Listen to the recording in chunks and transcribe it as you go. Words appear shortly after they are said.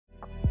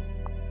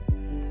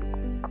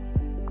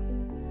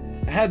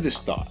I had this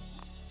thought.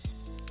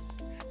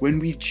 When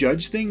we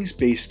judge things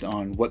based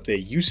on what they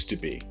used to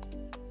be,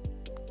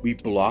 we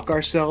block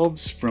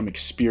ourselves from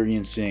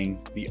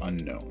experiencing the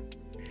unknown.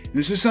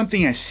 This is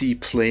something I see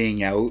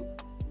playing out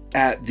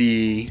at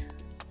the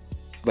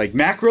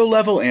macro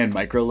level and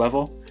micro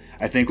level.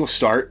 I think we'll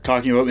start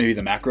talking about maybe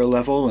the macro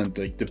level and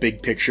the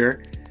big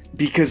picture,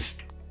 because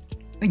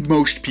I think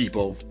most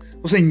people,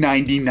 we'll say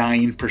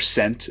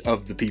 99%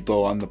 of the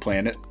people on the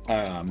planet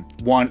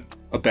want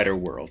a better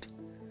world.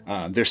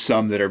 There's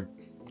some that are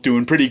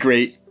doing pretty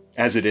great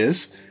as it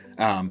is.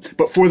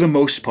 But for the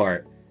most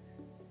part,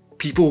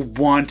 people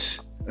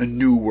want a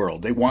new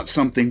world. They want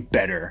something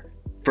better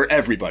for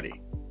everybody.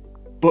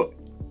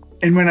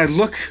 And when I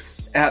look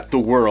at the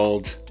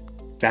world,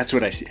 that's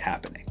what I see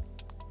happening.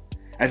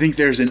 I think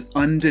there's an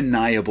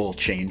undeniable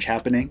change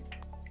happening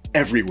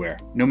everywhere.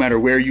 No matter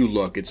where you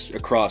look, it's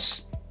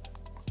across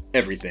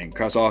everything,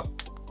 across all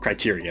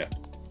criteria.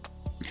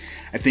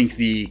 I think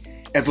the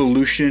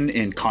evolution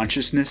in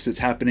consciousness that's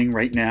happening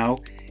right now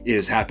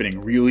is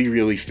happening really,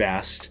 really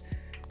fast.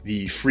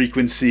 The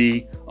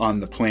frequency on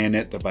the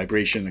planet, the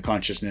vibration, the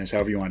consciousness,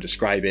 however you want to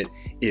describe it,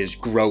 is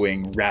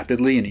growing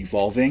rapidly and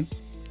evolving.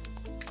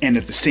 And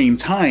at the same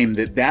time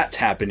that that's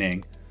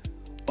happening,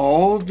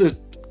 all the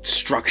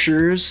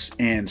structures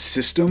and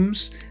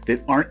systems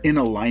that aren't in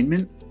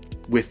alignment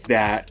with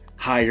that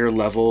higher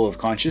level of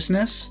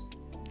consciousness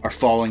are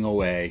falling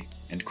away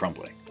and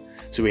crumbling.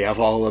 So we have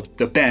all of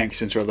the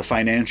banks and sort of the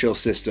financial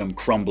system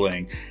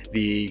crumbling.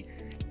 The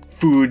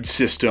food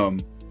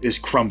system is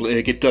crumbling.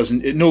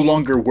 It no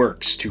longer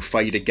works to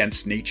fight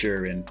against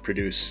nature and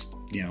produce,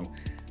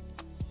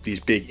 these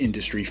big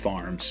industry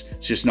farms.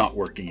 It's just not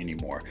working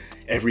anymore.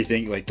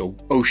 Everything, like the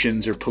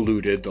oceans are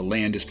polluted, the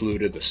land is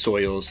polluted, the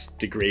soil's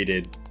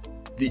degraded,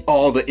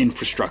 all the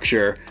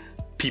infrastructure.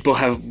 People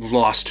have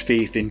lost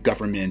faith in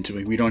government.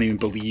 We don't even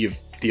believe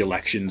the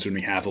elections when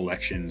we have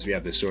elections. We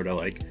have this sort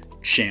of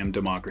sham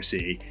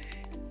democracy.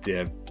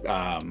 The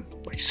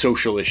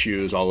social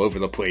issues all over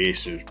the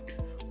place.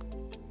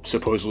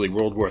 Supposedly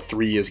World War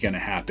III is going to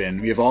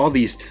happen. We have all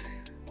these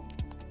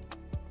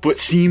what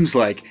seems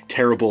like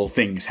terrible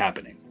things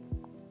happening.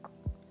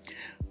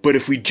 But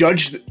if we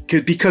judge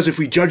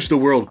the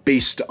world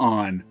based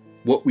on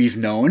what we've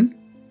known,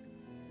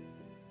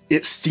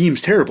 it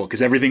seems terrible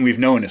because everything we've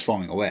known is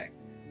falling away.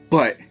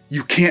 But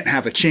you can't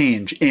have a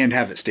change and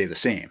have it stay the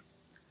same.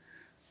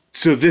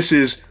 So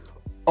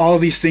all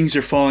these things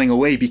are falling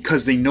away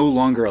because they no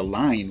longer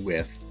align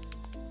with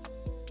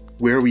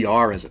where we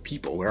are as a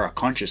people, where our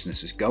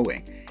consciousness is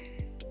going.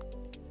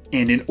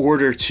 And in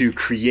order to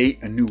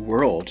create a new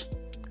world,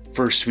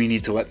 first we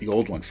need to let the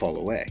old one fall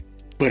away.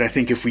 But I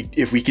think if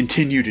we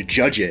continue to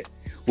judge it,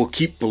 we'll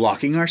keep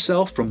blocking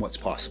ourselves from what's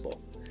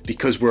possible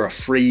because we're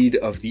afraid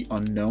of the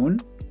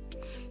unknown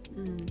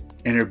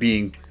and are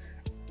being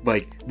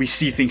we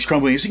see things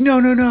crumbling. It's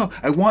no,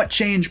 I want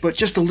change, but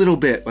just a little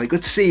bit.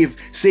 Let's save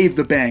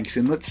the banks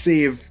and let's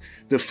save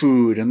the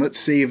food and let's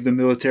save the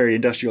military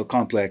industrial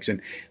complex and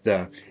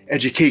the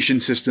education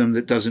system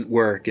that doesn't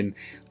work and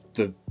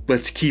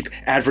let's keep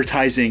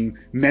advertising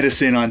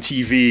medicine on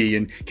TV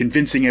and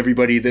convincing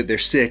everybody that they're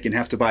sick and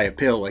have to buy a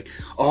pill.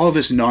 All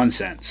this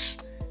nonsense.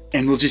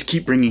 And we'll just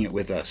keep bringing it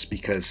with us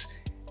because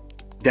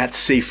that's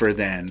safer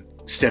than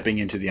stepping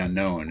into the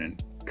unknown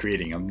and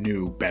creating a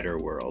new, better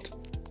world.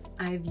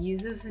 I've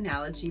used this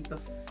analogy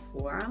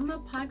before on the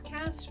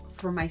podcast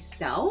for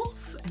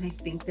myself, and I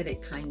think that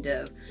it kind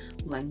of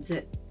lends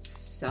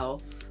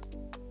itself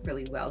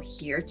really well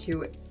here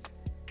too. It's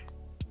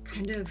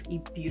kind of a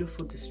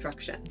beautiful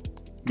destruction.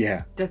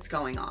 Yeah. That's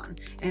going on.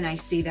 And I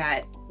see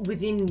that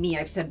within me.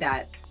 I've said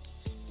that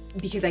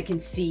because I can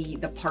see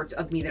the parts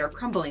of me that are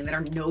crumbling, that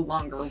are no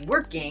longer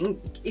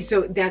working.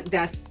 So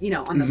that's,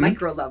 on the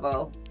micro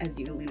level, as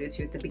you alluded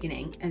to at the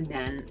beginning, and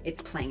then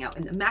it's playing out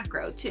in the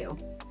macro too.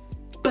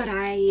 But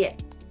I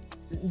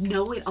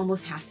know it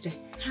almost has to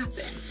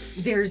happen.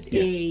 There's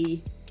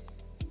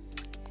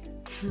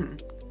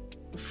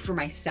for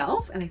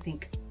myself, and I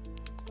think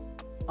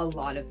a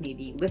lot of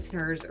maybe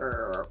listeners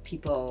or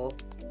people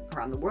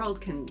around the world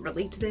can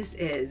relate to this,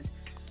 is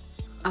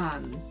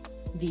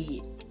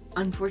the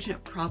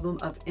unfortunate problem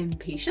of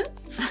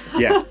impatience.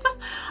 Yeah.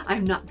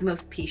 I'm not the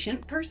most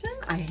patient person.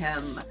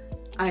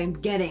 I'm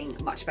getting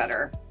much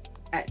better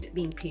at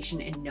being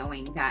patient and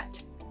knowing that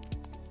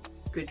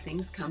good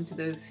things come to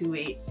those who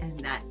wait, and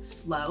that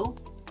slow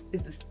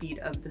is the speed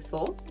of the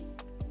soul.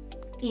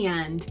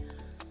 And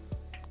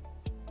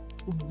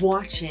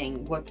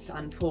watching what's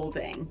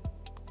unfolding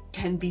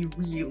can be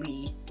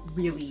really,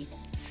 really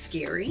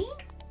scary.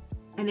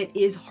 And it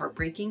is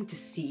heartbreaking to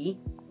see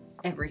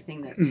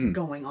everything that's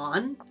going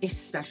on,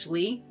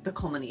 especially the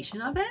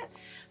culmination of it,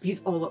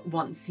 because all at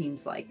once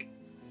seems like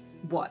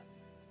what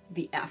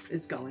the F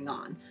is going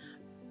on.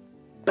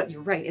 But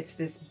you're right, it's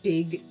this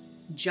big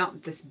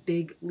jump, this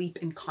big leap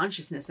in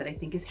consciousness that I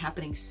think is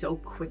happening so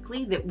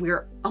quickly that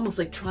we're almost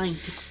trying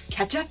to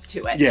catch up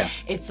to it. Yeah.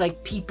 It's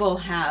like people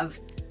have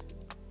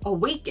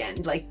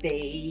awakened,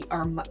 they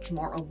are much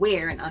more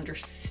aware and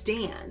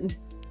understand,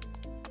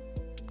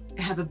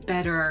 have a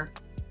better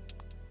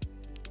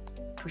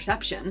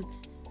perception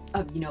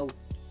of,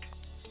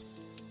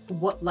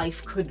 what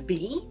life could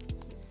be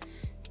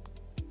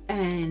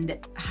and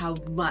how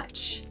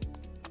much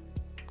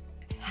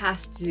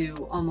has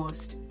to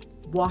almost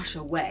wash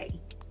away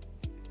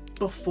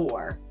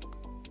before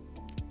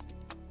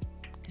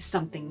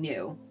something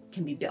new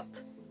can be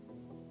built.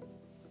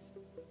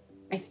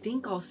 I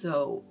think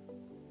also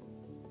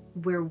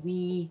where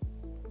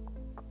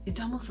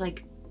it's almost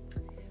like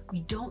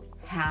the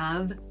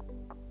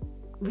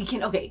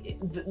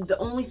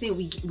only thing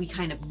we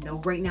kind of know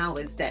right now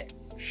is that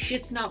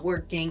shit's not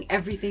working,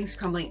 everything's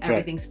crumbling,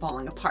 everything's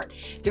falling apart.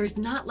 There's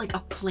not like a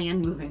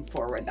plan moving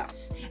forward though.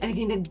 And I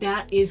think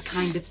that is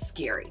kind of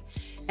scary.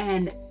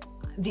 And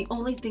the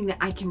only thing that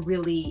I can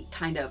really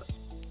kind of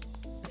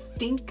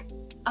think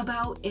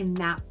about in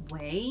that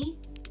way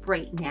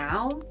right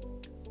now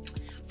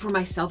for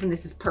myself, and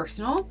this is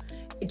personal,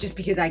 just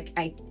because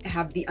I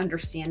have the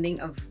understanding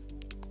of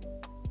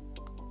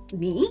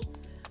me,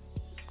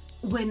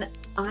 when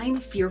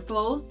I'm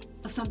fearful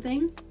of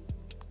something,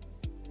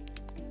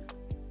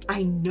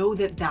 I know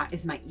that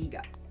is my ego.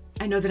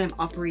 I know that I'm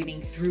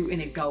operating through an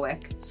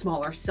egoic,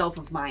 smaller self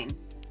of mine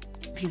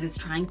because it's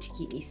trying to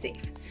keep me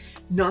safe.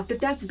 Not that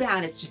that's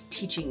bad, it's just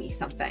teaching me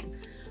something.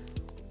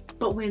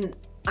 But when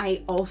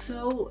I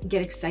also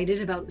get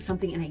excited about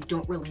something and I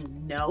don't really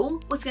know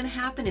what's going to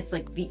happen, it's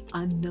like the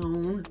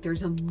unknown.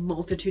 There's a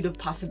multitude of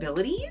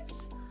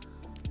possibilities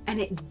and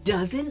it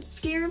doesn't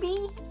scare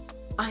me.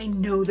 I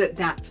know that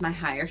that's my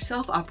higher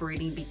self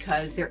operating,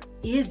 because there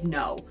is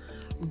no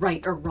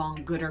right or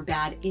wrong, good or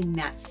bad in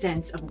that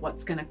sense of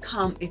what's going to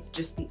come. It's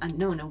just the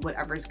unknown, and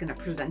whatever is going to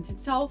present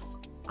itself,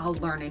 I'll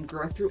learn and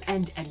grow through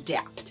and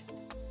adapt.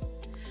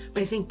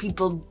 But I think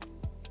people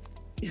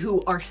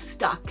who are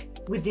stuck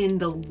within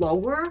the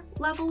lower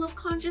level of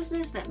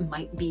consciousness that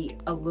might be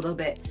a little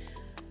bit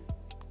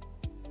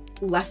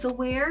less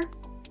aware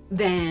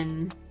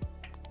than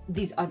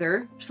these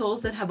other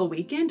souls that have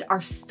awakened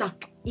are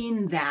stuck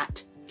in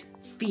that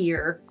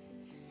fear,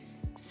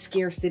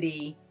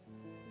 scarcity,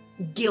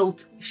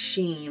 guilt,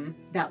 shame,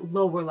 that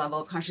lower level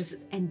of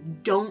consciousness,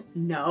 and don't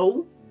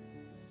know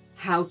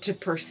how to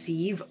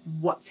perceive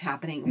what's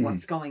happening,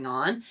 what's going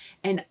on.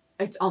 And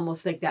it's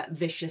almost like that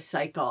vicious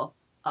cycle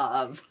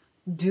of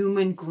doom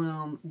and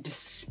gloom,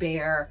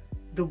 despair,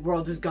 the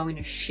world is going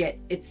to shit,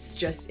 it's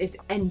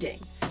ending,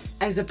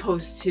 as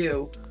opposed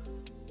to,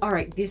 all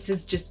right, this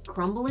is just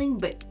crumbling,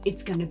 but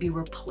it's going to be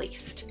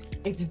replaced.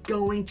 It's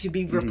going to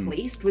be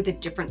replaced with a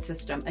different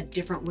system, a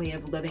different way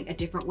of living, a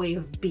different way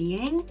of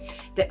being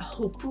that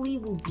hopefully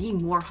will be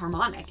more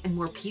harmonic and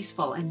more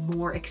peaceful and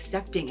more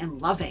accepting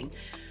and loving.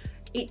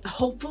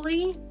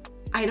 Hopefully,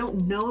 I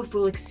don't know if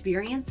we'll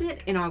experience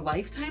it in our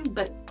lifetime,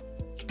 but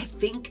I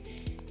think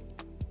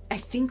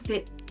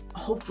that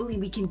hopefully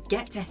we can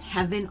get to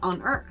heaven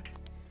on earth.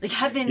 Like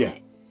heaven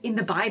in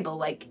the Bible,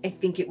 like I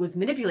think it was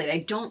manipulated.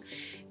 I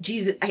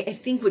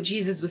think what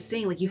Jesus was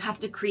saying, like you have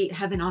to create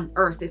heaven on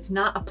earth. It's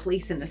not a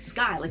place in the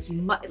sky.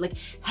 Like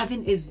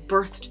heaven is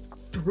birthed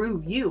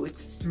through you.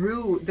 It's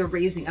through the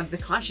raising of the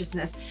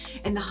consciousness,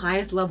 and the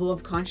highest level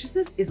of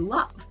consciousness is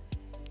love.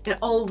 And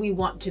all we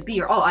want to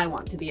be, or all I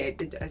want to be, I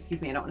don't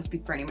want to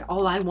speak for anyone.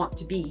 All I want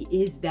to be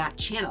is that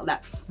channel,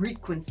 that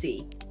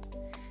frequency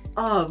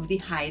of the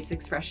highest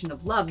expression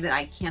of love that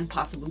I can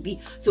possibly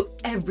be. So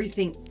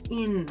everything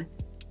in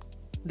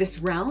this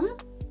realm,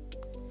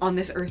 on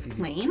this earth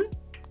plane,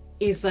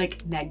 is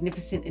like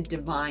magnificent and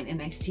divine,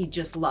 and I see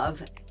just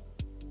love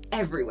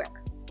everywhere.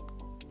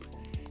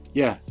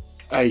 Yeah,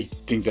 I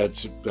think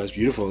that's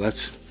beautiful.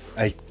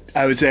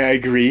 I would say I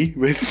agree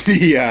with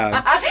the.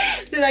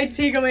 Did I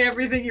take away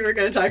everything you were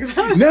going to talk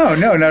about? No,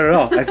 not at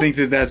all. I think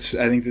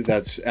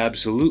that's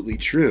absolutely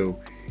true,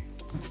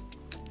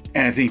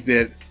 and I think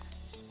that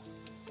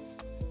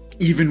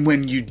even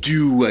when you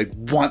do like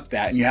want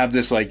that, and you have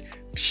this like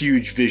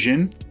huge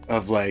vision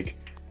of like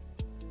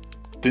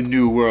the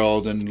new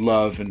world and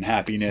love and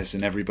happiness,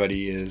 and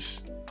everybody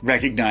is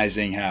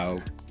recognizing how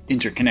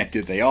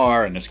interconnected they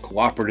are, and it's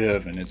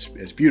cooperative and it's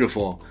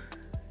beautiful.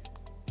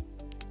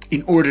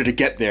 In order to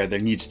get there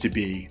needs to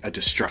be a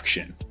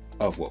destruction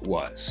of what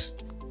was.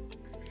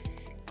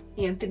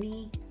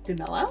 Anthony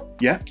DeMello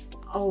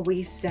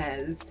always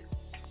says,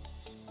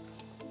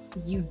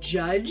 you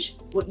judge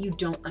what you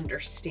don't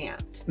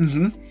understand.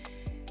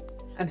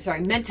 I'm sorry,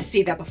 I meant to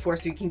say that before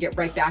so you can get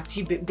right back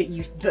to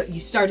you, but you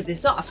started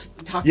this off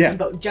talking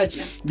about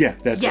judgment. Yeah,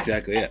 that's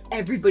exactly it.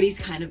 Everybody's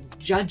kind of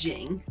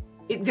judging.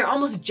 They're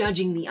almost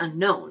judging the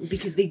unknown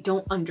because they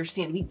don't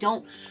understand.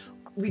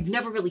 We've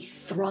never really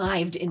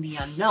thrived in the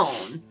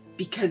unknown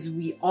because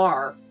we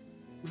are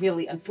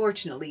really,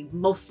 unfortunately,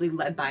 mostly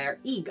led by our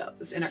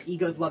egos. And our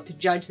egos love to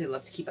judge. They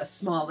love to keep us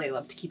small. They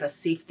love to keep us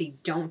safe. They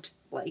don't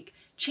like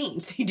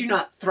change. They do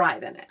not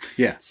thrive in it.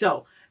 Yeah.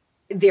 So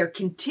they're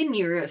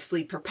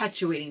continuously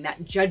perpetuating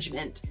that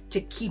judgment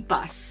to keep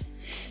us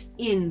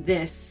in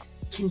this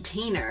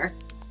container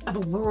of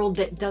a world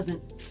that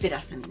doesn't fit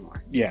us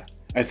anymore. Yeah.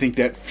 I think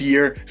that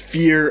fear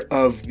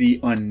of the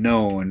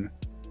unknown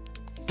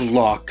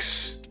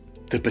blocks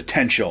the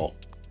potential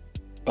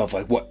of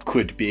like what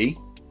could be.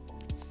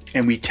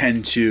 And we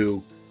tend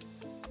to,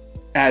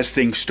 as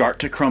things start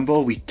to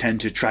crumble, we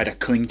tend to try to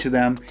cling to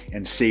them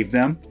and save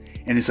them.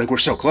 And it's like, we're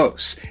so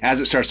close. As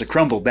it starts to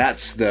crumble,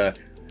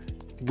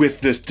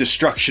 with the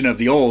destruction of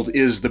the old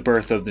is the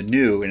birth of the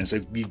new. And it's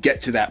like, we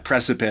get to that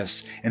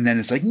precipice and then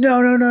it's like,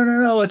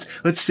 no,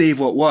 let's save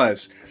what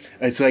was.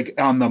 It's like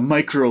on the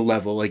micro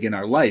level, like in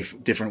our life,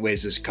 different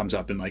ways this comes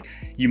up. And like,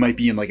 you might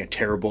be in like a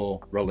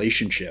terrible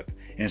relationship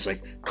and it's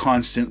like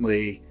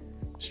constantly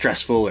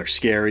stressful or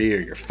scary, or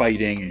you're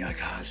fighting and you're like,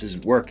 oh, this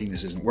isn't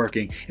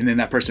working. And then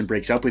that person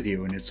breaks up with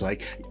you and it's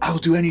like, I'll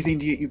do anything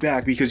to get you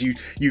back, because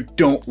you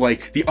don't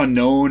like the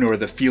unknown or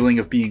the feeling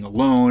of being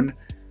alone.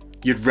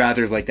 You'd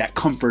rather like that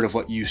comfort of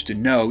what you used to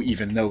know,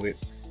 even though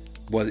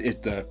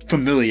the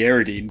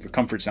familiarity,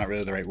 comfort's not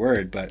really the right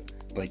word, but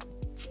like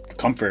the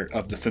comfort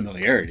of the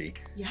familiarity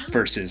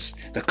versus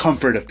the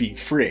comfort of being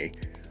free.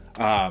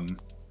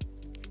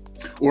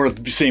 Or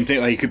the same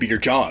thing, like it could be your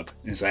job.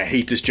 It's like, I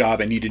hate this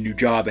job. I need a new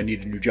job.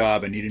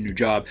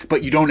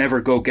 But you don't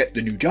ever go get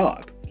the new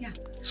job. Yeah.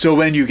 So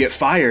when you get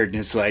fired and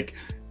it's like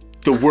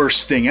the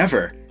worst thing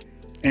ever.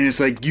 And it's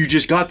like, you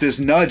just got this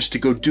nudge to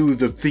go do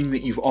the thing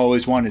that you've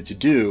always wanted to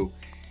do.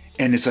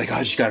 And it's like,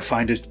 I just got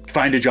to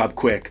find a job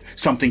quick,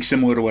 something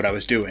similar to what I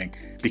was doing,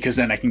 because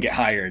then I can get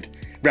hired,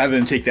 rather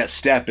than take that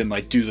step and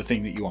like do the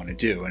thing that you want to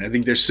do. And I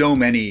think there's so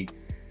many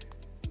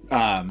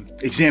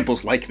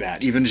examples like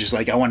that. Even just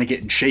like, I want to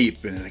get in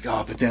shape, and like,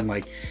 oh, but then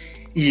like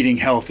eating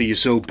healthy is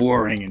so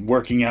boring and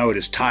working out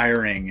is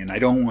tiring and I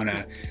don't want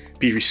to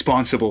be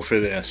responsible for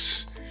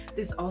this.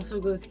 This also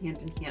goes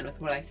hand in hand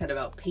with what I said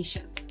about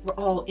patience. We're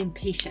all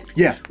impatient.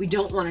 Yeah. We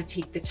don't want to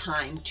take the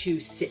time to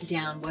sit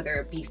down, whether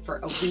it be for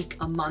a week,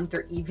 a month,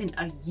 or even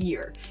a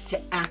year,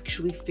 to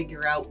actually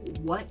figure out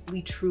what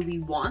we truly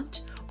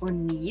want or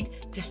need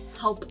to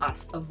help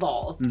us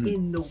evolve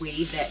in the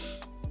way that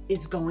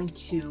is going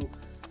to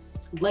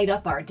light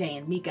up our day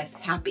and make us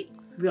happy.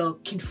 We'll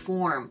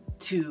conform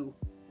to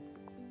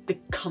the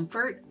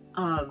comfort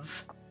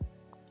of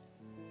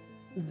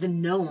the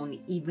known,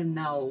 even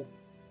though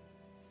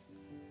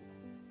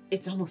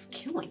it's almost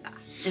killing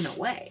us in a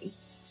way.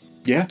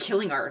 Yeah.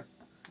 Killing our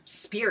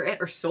spirit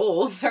or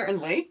soul,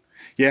 certainly.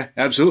 Yeah,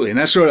 absolutely. And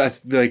that's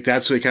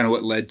that's what kind of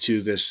what led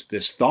to this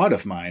thought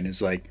of mine, is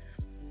like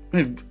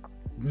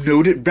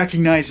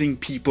recognizing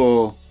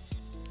people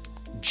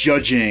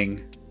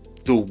judging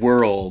the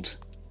world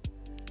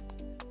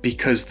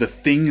because the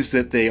things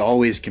that they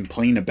always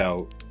complain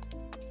about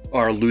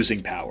are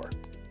losing power.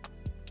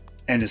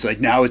 And it's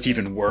like, now it's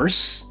even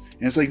worse.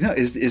 And it's like, no,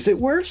 is it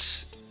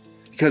worse?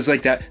 Because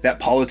like that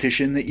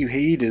politician that you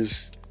hate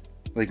is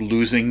like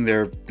losing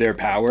their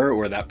power,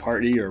 or that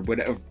party or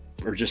whatever,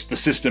 or just the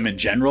system in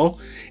general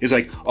is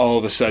like, all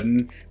of a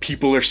sudden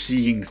people are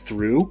seeing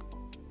through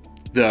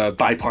the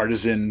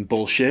bipartisan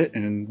bullshit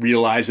and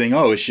realizing,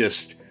 oh, it's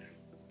just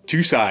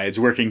two sides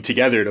working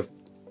together to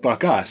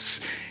fuck us.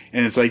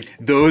 And it's like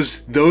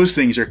those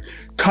things are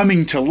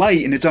coming to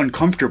light, and it's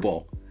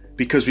uncomfortable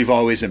because we've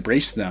always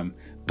embraced them.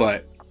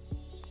 But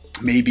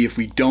maybe if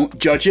we don't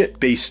judge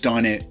it based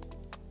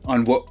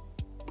on what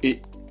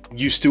it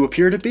used to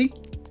appear to be,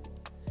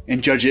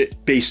 and judge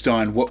it based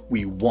on what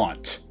we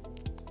want,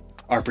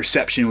 our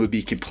perception would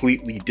be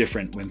completely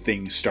different when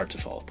things start to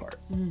fall apart.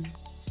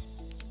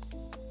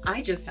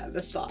 I just had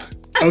this thought.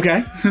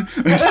 Okay.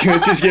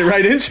 Let's just get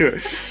right into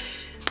it.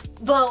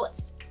 Well,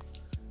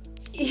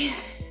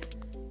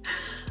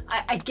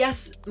 I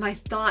guess my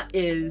thought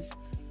is,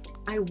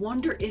 I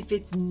wonder if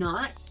it's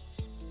not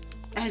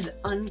as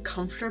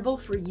uncomfortable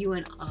for you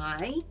and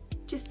I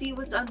to see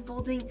what's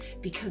unfolding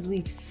because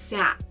we've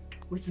sat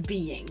with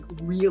being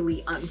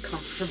really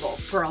uncomfortable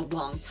for a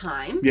long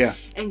time. Yeah.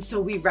 And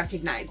so we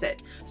recognize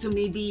it. So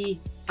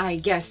maybe, I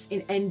guess,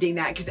 in ending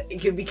that,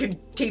 because we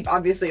could tape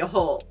obviously a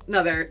whole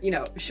another,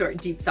 short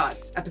deep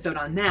thoughts episode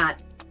on that.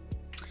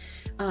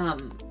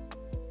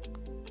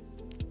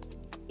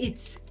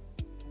 It's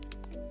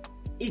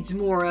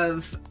more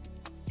of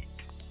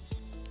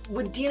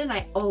what Dan and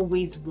I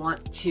always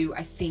want to,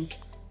 I think,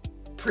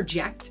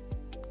 project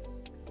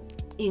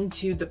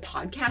into the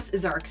podcast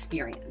is our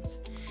experience.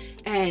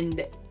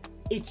 And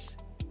it's,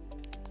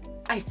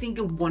 I think,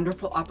 a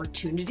wonderful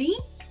opportunity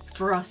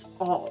for us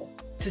all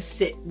to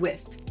sit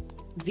with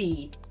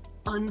the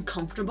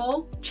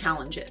uncomfortable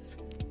challenges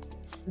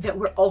that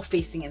we're all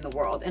facing in the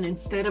world. And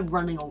instead of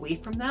running away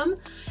from them,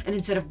 and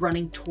instead of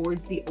running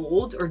towards the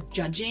old or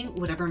judging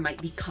whatever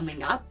might be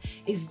coming up,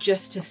 is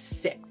just to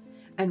sit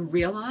and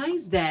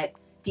realize that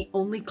the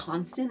only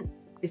constant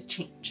is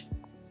change.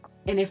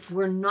 And if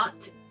we're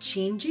not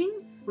changing,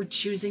 we're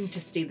choosing to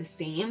stay the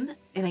same.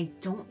 And I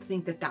don't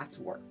think that that's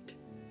worked.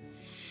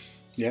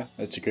 Yeah,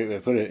 that's a great way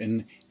to put it.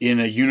 In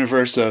a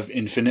universe of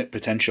infinite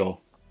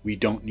potential, we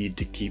don't need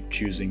to keep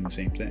choosing the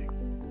same thing.